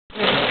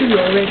2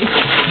 already.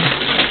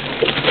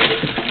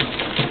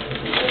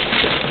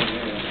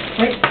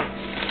 Wait.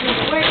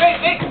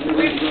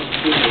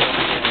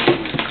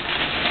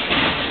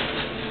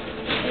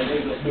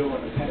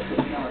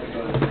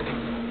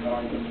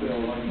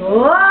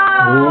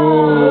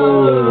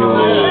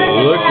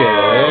 Whoa! Look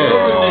at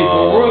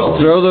that.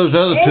 Throw those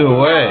other 2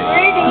 away.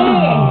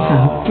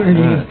 How pretty.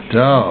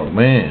 Oh,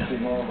 man.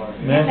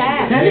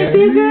 Does it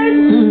feel good?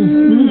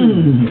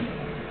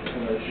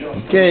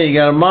 Okay, you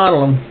gotta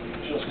model them.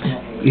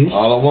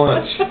 All at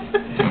once.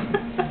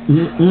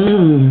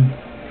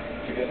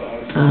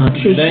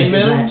 Treat you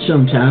that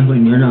sometime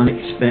when you're not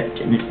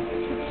expecting it. Is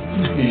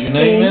your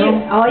name in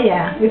them? Oh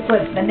yeah, we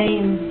put the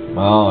name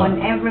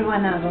on every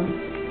one of them.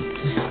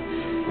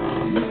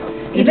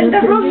 Even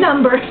the room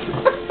number.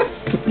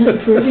 You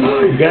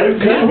got to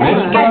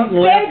customize.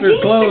 Left her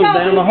clothes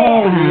down the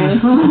hall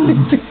again.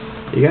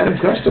 You got to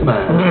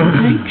customize.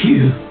 Thank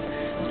you.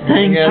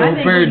 Thank You got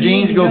a pair of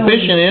jeans to go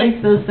fishing in.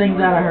 Take those things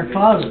out of her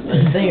closet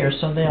that's there,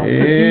 so they'll...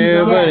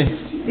 Yeah, buddy.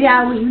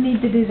 Yeah, we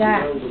need to do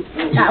that.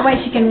 That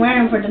way she can wear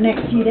them for the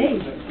next few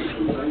days.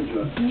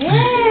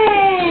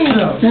 Yay!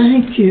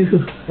 Thank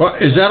you.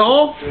 What, is that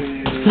all?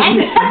 Is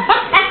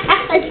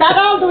that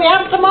all? Do we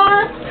have some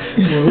more?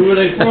 Well, who are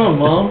they from,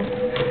 Mom?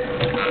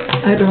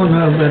 I don't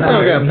know, but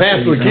I got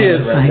past the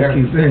kids. Thank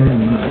you very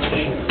much.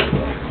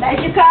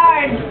 That's your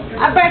card.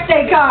 A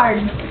birthday card.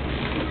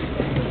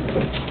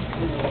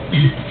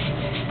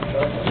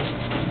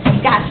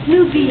 It's got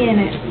Snoopy in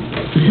it.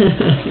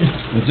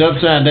 It's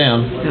upside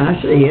down. I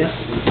see it.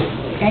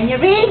 Can you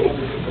read?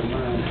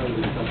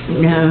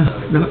 No,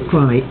 not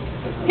quite.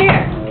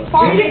 Here,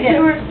 Paul, read it.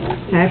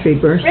 Happy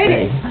Read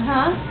birthday. it.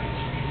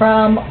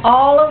 From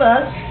all of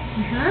us,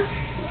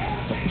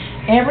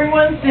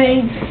 everyone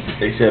thinks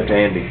Except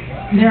Andy.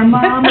 their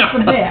mom is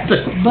the best,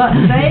 but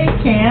they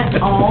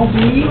can't all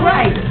be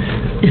right.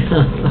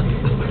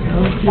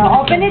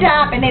 Now open it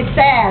up and it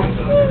says,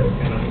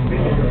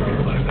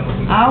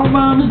 Our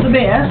mom's the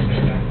best.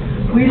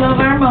 We love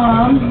our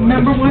mom,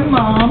 #1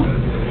 mom.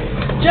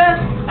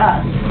 Just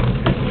us.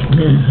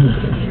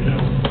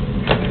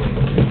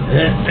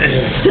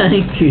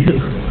 Thank you.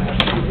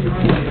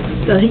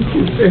 Thank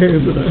you very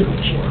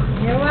much.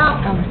 you're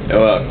welcome. You're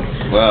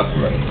welcome.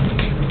 Welcome.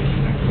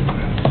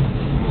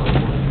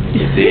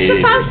 You're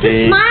supposed to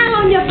smile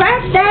on your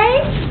birthday.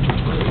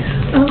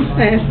 I'm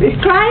happy.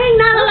 Crying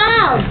not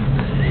allowed.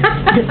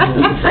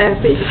 I'm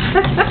happy.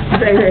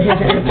 Very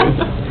happy.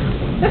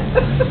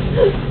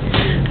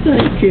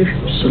 Thank you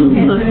so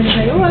much.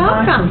 You're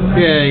welcome.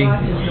 Okay,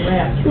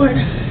 What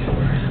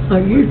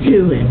are you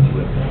doing?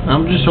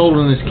 I'm just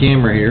holding this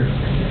camera here.